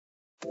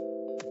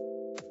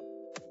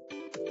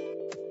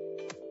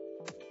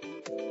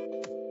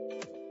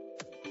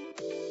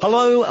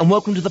Hello and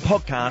welcome to the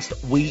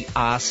podcast, We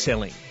Are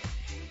Selling.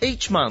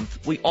 Each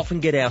month we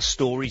often get our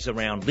stories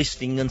around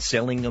listing and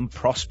selling and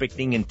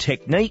prospecting and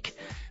technique,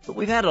 but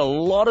we've had a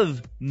lot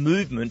of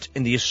movement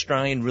in the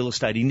Australian real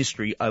estate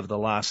industry over the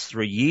last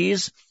 3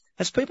 years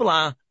as people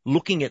are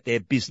looking at their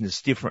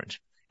business different.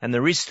 And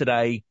there is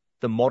today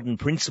the modern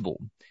principle.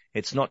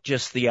 It's not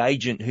just the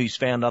agent who's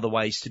found other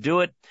ways to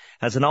do it.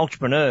 As an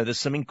entrepreneur, there's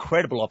some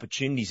incredible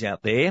opportunities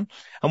out there.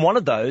 And one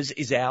of those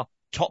is our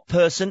top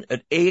person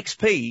at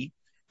EXP,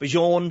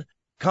 Bjorn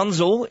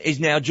Kunzel, is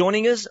now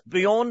joining us.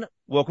 Bjorn,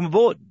 welcome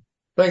aboard.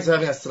 Thanks for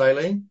having us today,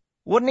 Lee.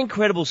 What an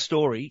incredible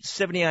story.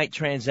 78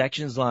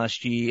 transactions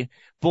last year.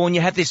 Bjorn, you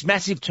have this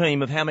massive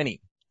team of how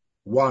many?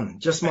 One.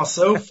 Just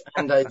myself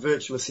and a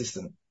virtual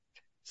assistant.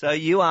 So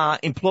you are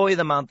employee of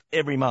the month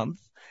every month.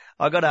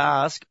 I got to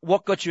ask,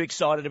 what got you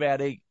excited about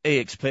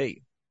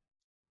EXP?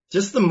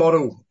 Just the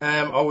model.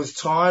 I was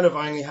tired of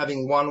only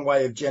having one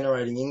way of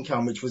generating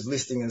income, which was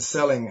listing and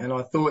selling. And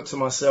I thought to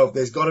myself,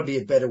 there's got to be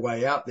a better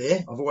way out there.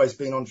 I've always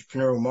been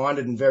entrepreneurial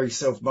minded and very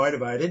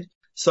self-motivated.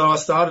 So I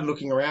started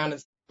looking around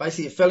and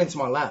basically it fell into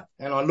my lap.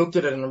 And I looked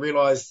at it and I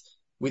realized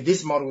with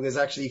this model, there's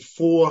actually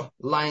 4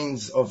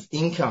 lanes of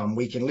income.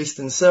 We can list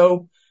and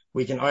sell.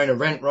 We can own a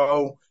rent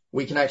roll.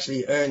 We can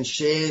actually earn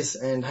shares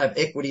and have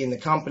equity in the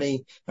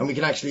company. And we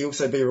can actually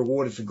also be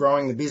rewarded for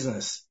growing the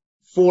business.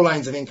 4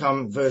 lanes of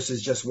income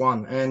versus just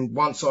one. And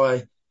once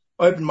I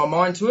opened my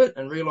mind to it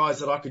and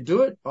realized that I could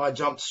do it, I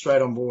jumped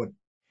straight on board.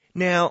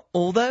 Now,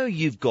 although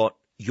you've got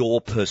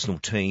your personal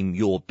team,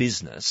 your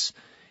business,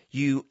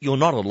 you're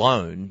not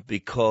alone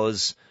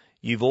because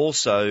you've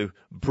also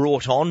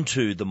brought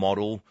onto the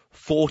model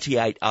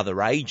 48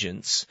 other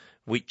agents,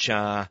 which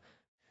are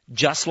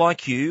just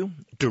like you,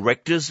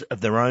 directors of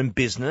their own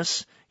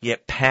business,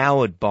 yet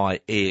powered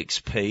by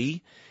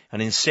EXP.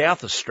 And in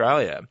South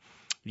Australia,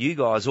 you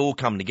guys all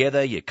come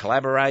together, you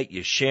collaborate,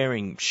 you're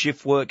sharing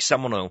shift work,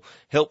 someone will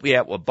help you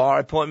out with buyer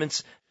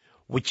appointments,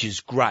 which is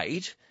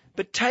great.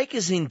 But take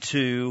us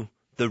into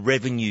the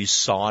revenue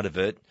side of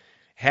it.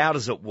 How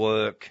does it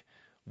work?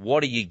 What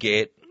do you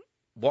get?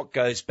 What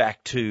goes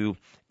back to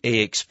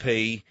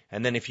EXP?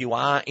 And then if you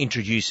are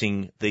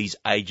introducing these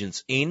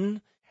agents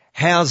in,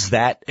 how's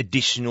that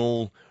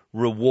additional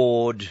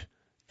reward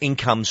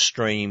income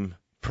stream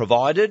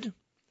provided?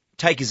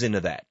 Take us into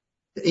that.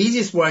 The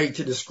easiest way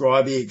to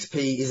describe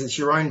EXP is it's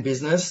your own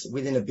business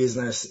within a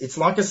business. It's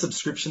like a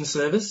subscription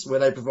service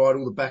where they provide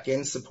all the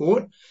back-end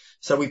support.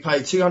 So we pay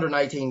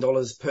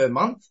 $218 per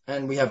month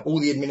and we have all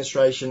the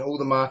administration, all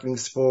the marketing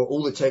support,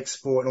 all the tech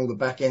support and all the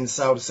back-end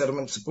sale to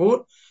settlement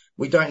support.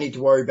 We don't need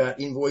to worry about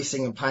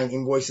invoicing and paying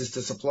invoices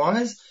to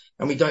suppliers,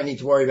 and we don't need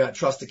to worry about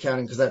trust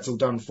accounting because that's all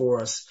done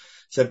for us.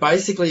 So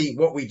basically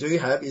what we do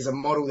have is a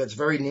model that's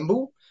very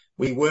nimble.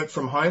 We work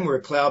from home. We're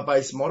a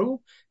cloud-based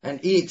model. And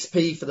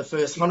EXP, for the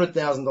first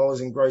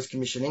 $100,000 in gross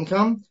commission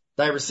income,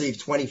 they receive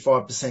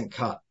 25%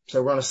 cut.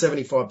 So we're on a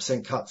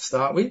 75% cut to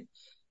start with.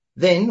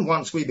 Then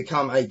once we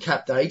become a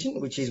capped agent,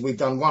 which is we've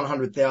done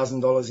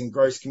 $100,000 in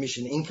gross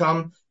commission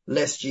income,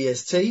 less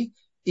GST,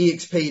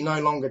 EXP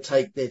no longer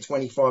take their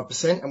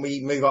 25% and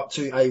we move up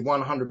to a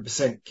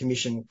 100%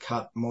 commission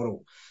cut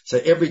model. So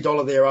every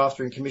dollar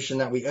thereafter in commission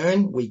that we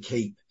earn, we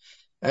keep.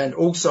 And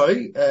also,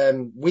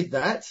 with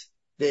that,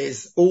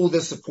 there's all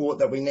the support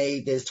that we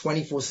need. There's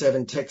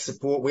 24/7 tech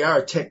support. We are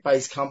a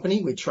tech-based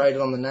company. We're traded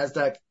on the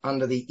NASDAQ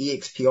under the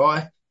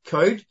EXPI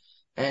code.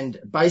 And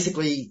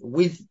basically,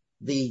 with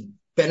the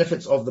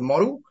benefits of the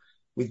model,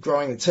 with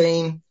growing the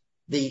team,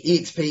 the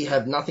EXP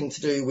have nothing to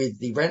do with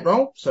the rent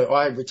roll. So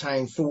I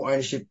retain full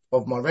ownership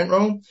of my rent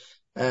roll.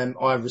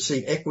 I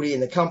receive equity in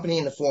the company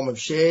in the form of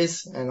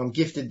shares, and I'm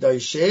gifted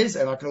those shares.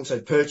 And I can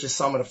also purchase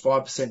some at a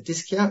 5%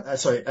 discount.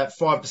 At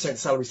 5%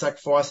 salary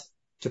sacrifice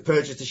to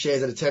purchase the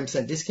shares at a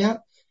 10% discount.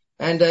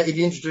 And if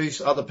you introduce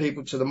other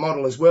people to the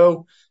model as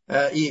well,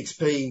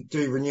 EXP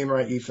do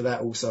remunerate you for that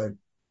also.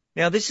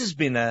 Now, this has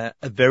been a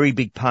very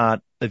big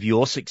part of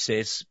your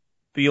success.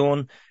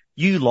 Bjorn,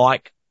 you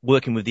like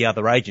working with the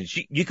other agents.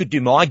 You could do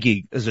my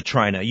gig as a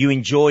trainer. You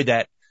enjoy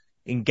that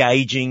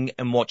engaging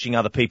and watching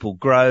other people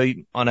grow.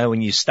 I know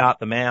when you start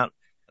them out,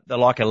 they're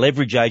like a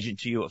leverage agent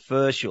to you at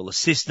first. You'll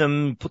assist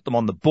them, put them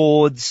on the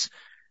boards.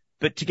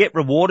 But to get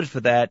rewarded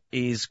for that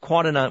is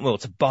quite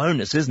it's a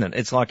bonus, isn't it?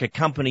 It's like a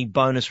company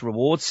bonus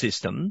reward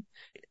system.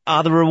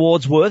 Are the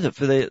rewards worth it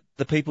for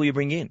the people you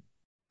bring in?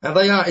 Now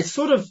they are. It's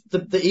sort of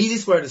the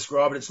easiest way to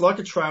describe it. It's like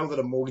a trail that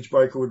a mortgage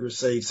broker would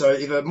receive. So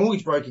if a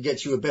mortgage broker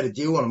gets you a better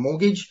deal on a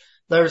mortgage,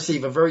 they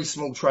receive a very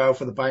small trail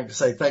for the bank to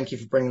say, thank you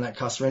for bringing that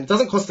customer in. It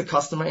doesn't cost the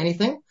customer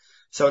anything.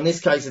 So in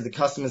this case, if the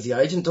customer's the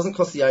agent, it doesn't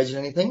cost the agent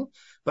anything.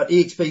 But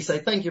EXP say,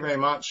 thank you very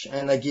much.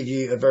 And they give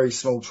you a very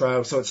small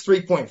trail. So it's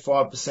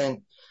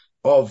 3.5%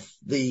 of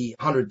the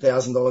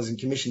 $100,000 in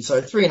commission.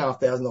 So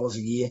 $3,500 a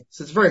year.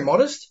 So it's very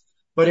modest.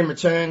 But in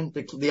return,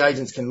 the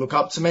agents can look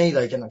up to me.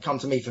 They can come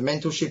to me for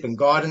mentorship and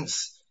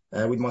guidance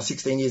with my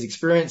 16 years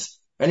experience.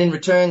 And in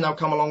return, they'll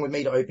come along with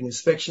me to open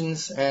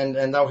inspections and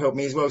they'll help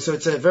me as well. So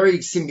it's a very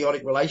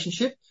symbiotic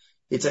relationship.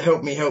 It's a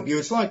help me, help you.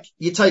 It's like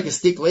you take a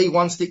stick, Lee.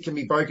 One stick can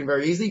be broken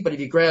very easily, but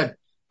if you grab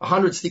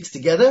 100 sticks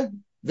together,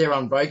 they're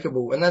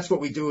unbreakable. And that's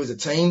what we do as a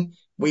team.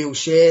 We all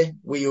share,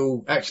 we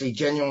all actually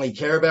genuinely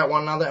care about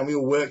one another, and we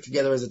all work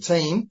together as a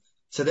team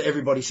so that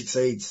everybody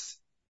succeeds.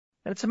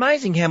 And it's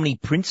amazing how many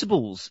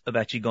principals have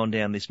actually gone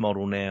down this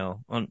model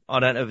now. I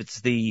don't know if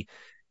it's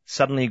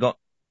suddenly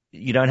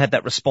you don't have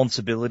that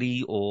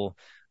responsibility or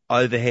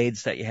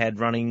overheads that you had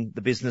running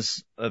the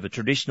business of a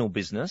traditional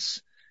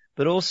business,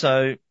 but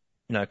also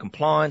no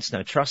compliance,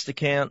 no trust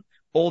account,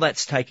 all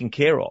that's taken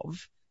care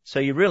of. So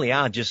you really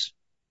are just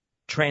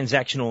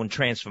transactional and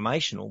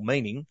transformational,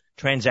 meaning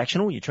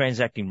transactional, you're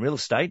transacting real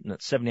estate and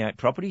it's 78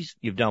 properties,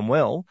 you've done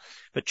well,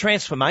 but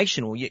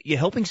transformational, you're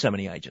helping so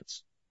many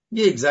agents.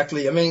 Yeah,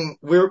 exactly. I mean,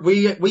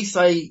 we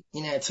say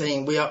in our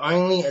team, we are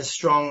only as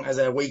strong as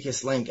our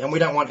weakest link, and we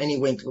don't want any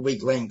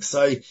weak links.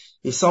 So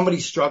if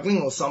somebody's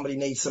struggling or somebody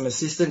needs some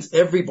assistance,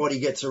 everybody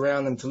gets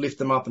around them to lift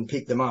them up and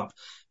pick them up,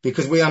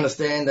 because we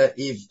understand that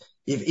if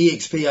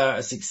EXP are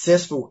a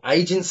successful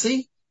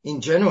agency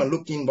in general and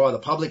looked in by the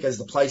public as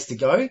the place to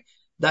go,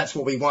 that's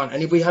what we want.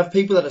 And if we have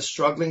people that are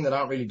struggling, that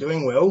aren't really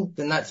doing well,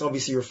 then that's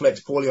obviously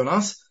reflects poorly on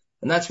us.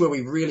 And that's where we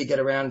really get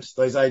around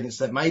those agents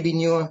that may be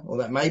newer or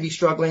that may be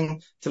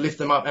struggling to lift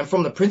them up. And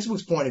from the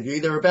principal's point of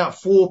view, there are about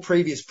 4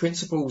 previous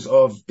principals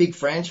of big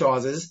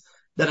franchises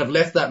that have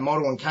left that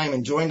model and came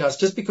and joined us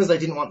just because they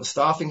didn't want the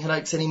staffing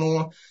headaches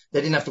anymore.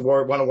 They didn't have to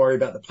want to worry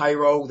about the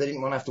payroll. They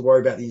didn't want to have to worry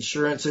about the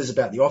insurances,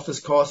 about the office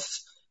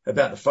costs,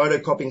 about the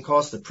photocopying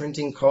costs, the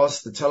printing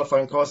costs, the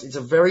telephone costs. It's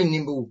a very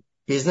nimble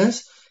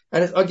business.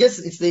 And I guess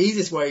it's the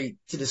easiest way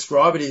to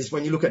describe it is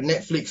when you look at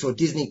Netflix or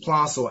Disney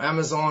Plus or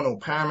Amazon or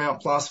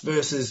Paramount Plus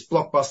versus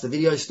Blockbuster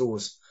video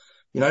stores.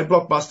 You know,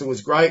 Blockbuster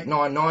was great,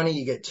 $9.90.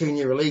 You get 2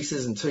 new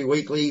releases and 2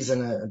 weeklies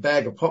and a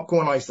bag of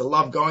popcorn. I used to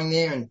love going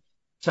there and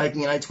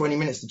taking, 20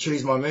 minutes to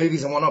choose my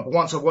movies and whatnot. But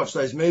once I've watched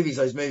those movies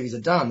are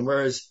done.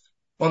 Whereas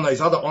on those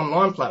other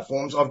online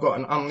platforms, I've got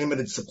an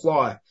unlimited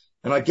supply.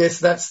 And I guess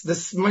that's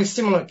the most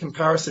similar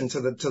comparison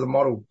to the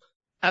model.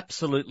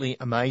 Absolutely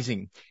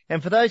amazing.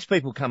 And for those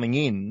people coming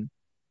in,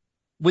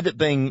 with it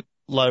being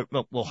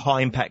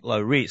high impact,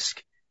 low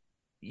risk,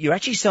 you're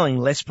actually selling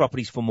less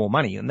properties for more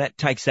money. And that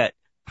takes that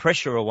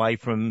pressure away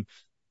from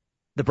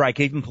the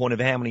break-even point of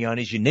how many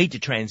owners you need to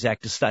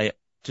transact to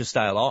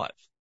stay alive.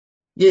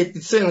 Yeah,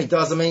 it certainly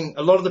does. I mean,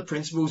 a lot of the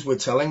principals were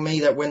telling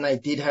me that when they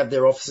did have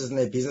their offices and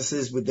their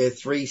businesses with their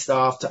 3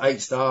 staff to 8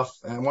 staff,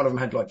 and one of them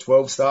had like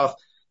 12 staff,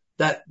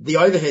 that the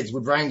overheads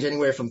would range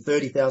anywhere from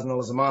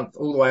 $30,000 a month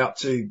all the way up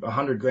to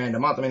 $100,000 a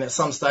month. I mean, at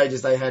some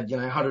stages they had,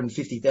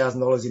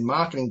 $150,000 in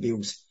marketing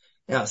bills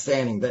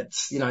outstanding.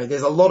 That's,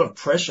 there's a lot of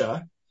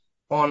pressure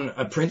on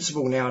a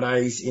principal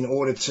nowadays in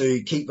order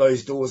to keep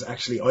those doors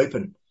actually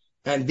open.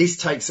 And this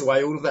takes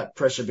away all of that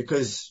pressure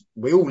because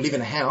we all live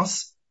in a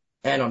house,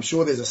 and I'm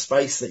sure there's a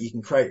space that you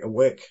can create a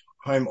work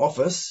home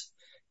office.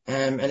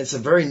 And it's a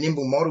very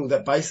nimble model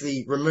that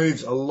basically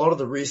removes a lot of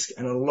the risk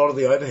and a lot of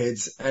the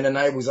overheads and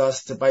enables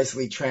us to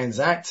basically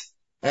transact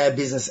our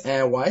business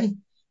our way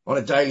on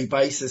a daily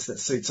basis that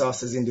suits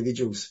us as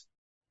individuals.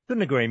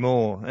 Couldn't agree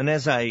more. And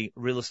as a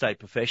real estate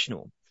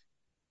professional,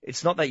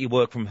 it's not that you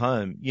work from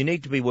home. You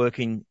need to be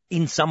working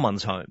in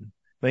someone's home,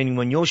 meaning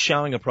when you're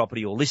showing a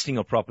property or listing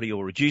a property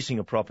or reducing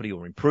a property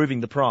or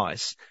improving the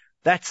price,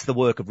 that's the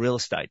work of real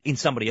estate in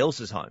somebody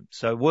else's home.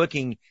 So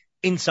working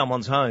in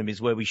someone's home is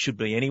where we should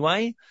be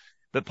anyway.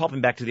 But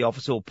popping back to the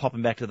office or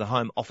popping back to the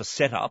home office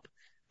setup,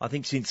 I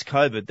think since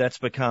COVID, that's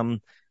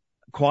become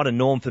quite a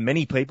norm for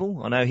many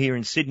people. I know here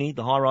in Sydney,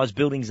 the high-rise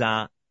buildings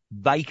are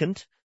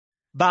vacant.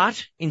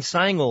 But in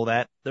saying all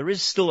that, there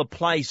is still a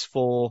place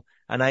for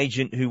an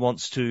agent who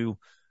wants to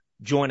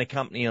join a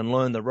company and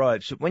learn the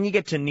ropes. But when you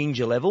get to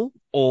ninja level,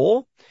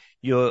 or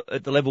you're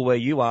at the level where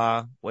you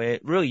are, where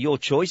really your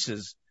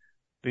choices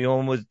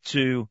beyond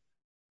to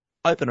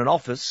open an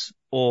office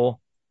or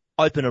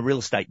open a real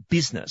estate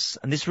business.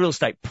 And this real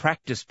estate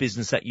practice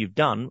business that you've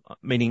done,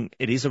 meaning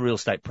it is a real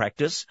estate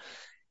practice,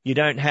 you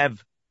don't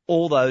have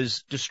all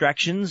those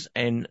distractions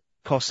and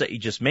costs that you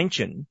just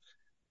mentioned,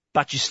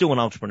 but you're still an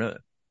entrepreneur.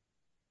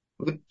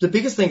 The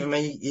biggest thing for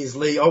me is,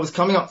 Lee, I was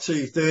coming up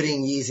to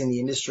 13 years in the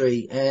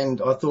industry,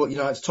 and I thought,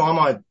 it's time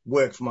I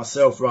work for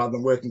myself rather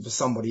than working for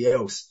somebody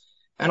else.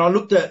 And I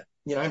looked at,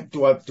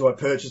 do I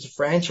purchase a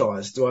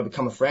franchise? Do I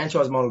become a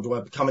franchise model? Do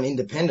I become an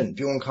independent,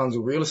 Bjorn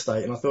Kunzel Real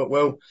Estate? And I thought,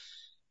 well,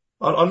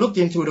 I looked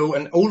into it all,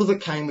 and all of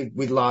it came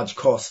with large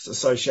costs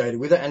associated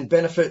with it and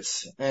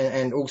benefits,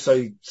 and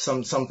also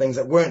some things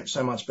that weren't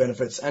so much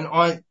benefits. And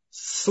I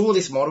saw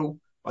this model.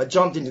 I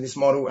jumped into this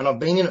model, and I've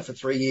been in it for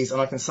 3 years,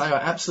 and I can say I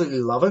absolutely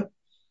love it.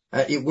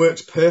 It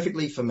works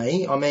perfectly for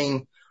me. I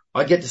mean,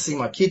 I get to see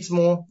my kids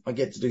more. I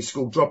get to do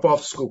school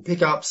drop-offs, school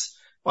pickups.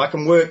 I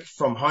can work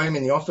from home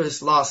in the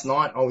office. Last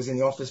night I was in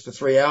the office for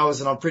 3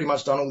 hours, and I've pretty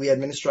much done all the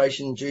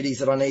administration duties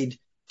that I need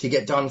to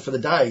get done for the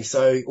day.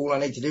 So all I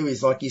need to do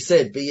is, like you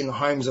said, be in the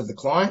homes of the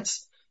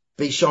clients,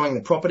 be showing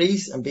the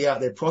properties, and be out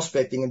there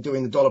prospecting and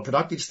doing the dollar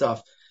productive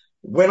stuff.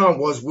 When I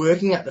was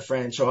working at the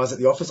franchise at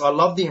the office, I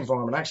loved the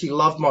environment. I actually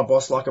loved my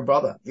boss like a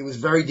brother. It was a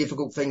very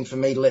difficult thing for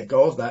me to let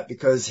go of that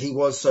because he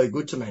was so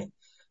good to me.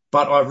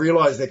 But I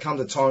realized there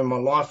comes a time in my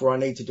life where I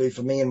need to do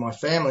for me and my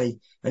family.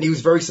 And he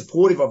was very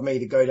supportive of me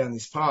to go down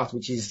this path,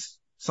 which is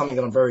something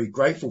that I'm very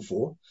grateful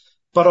for.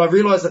 But I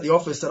realized at the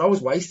office that I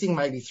was wasting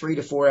maybe 3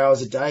 to 4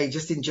 hours a day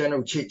just in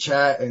general chit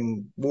chat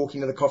and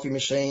walking to the coffee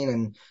machine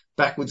and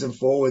backwards and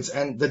forwards.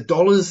 And the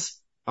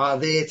dollars are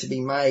there to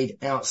be made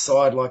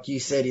outside, like you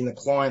said, in the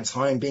client's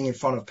home, being in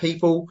front of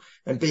people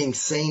and being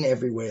seen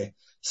everywhere.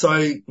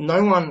 So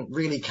no one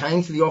really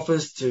came to the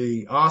office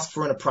to ask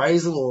for an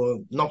appraisal or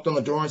knocked on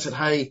the door and said,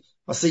 hey,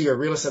 I see you're a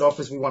real estate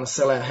office. We want to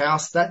sell our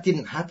house. That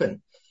didn't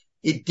happen.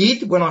 It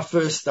did when I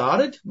first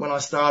started,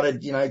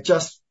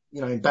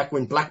 back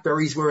when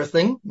Blackberries were a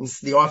thing,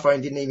 the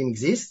iPhone didn't even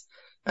exist.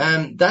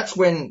 That's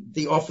when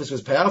the office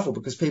was powerful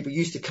because people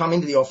used to come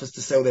into the office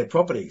to sell their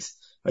properties.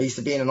 I used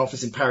to be in an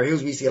office in Para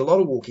Hills. We used to get a lot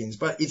of walk-ins,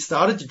 but it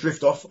started to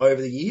drift off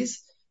over the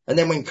years. And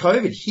then when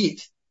COVID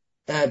hit,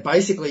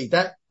 basically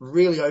that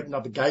really opened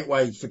up a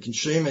gateway for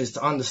consumers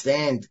to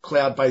understand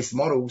cloud-based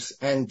models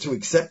and to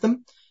accept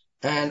them.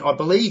 And I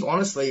believe,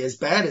 honestly, as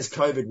bad as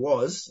COVID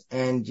was,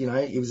 and,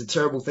 it was a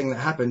terrible thing that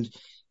happened,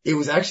 it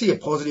was actually a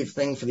positive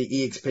thing for the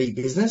EXP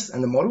business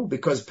and the model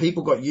because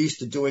people got used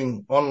to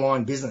doing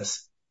online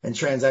business and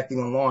transacting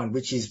online,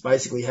 which is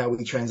basically how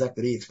we transact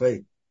at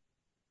EXP.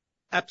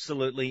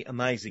 Absolutely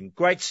amazing.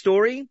 Great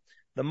story.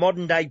 The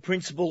modern day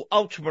principal,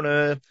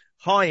 entrepreneur,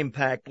 high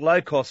impact,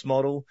 low cost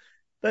model.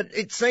 But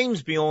it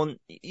seems beyond,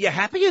 you're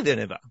happier than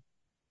ever.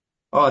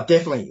 Oh,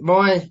 definitely.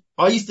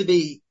 I used to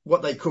be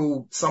what they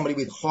call somebody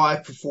with high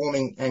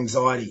performing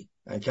anxiety.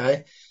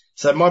 Okay.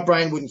 So my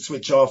brain wouldn't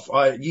switch off.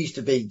 I used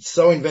to be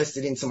so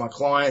invested into my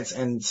clients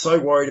and so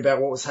worried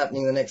about what was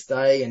happening the next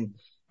day. And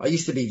I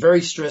used to be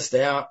very stressed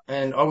out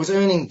and I was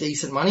earning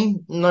decent money,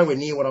 nowhere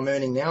near what I'm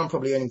earning now. I'm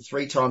probably earning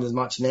 3 times as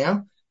much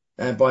now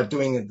by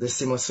doing the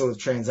similar sort of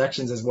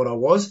transactions as what I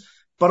was.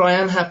 But I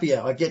am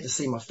happier. I get to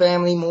see my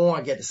family more.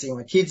 I get to see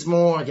my kids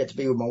more. I get to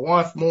be with my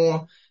wife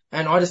more.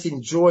 And I just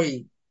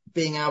enjoy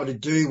being able to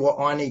do what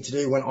I need to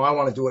do when I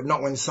want to do it,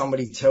 not when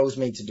somebody tells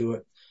me to do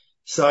it.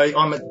 So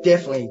I'm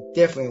definitely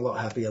a lot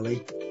happier,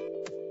 Lee.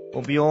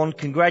 Well, Bjorn,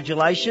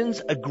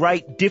 congratulations. A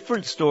great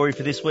different story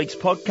for this week's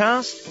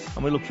podcast.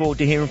 And we look forward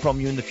to hearing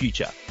from you in the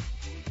future.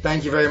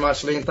 Thank you very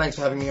much, Lee, and thanks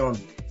for having me on.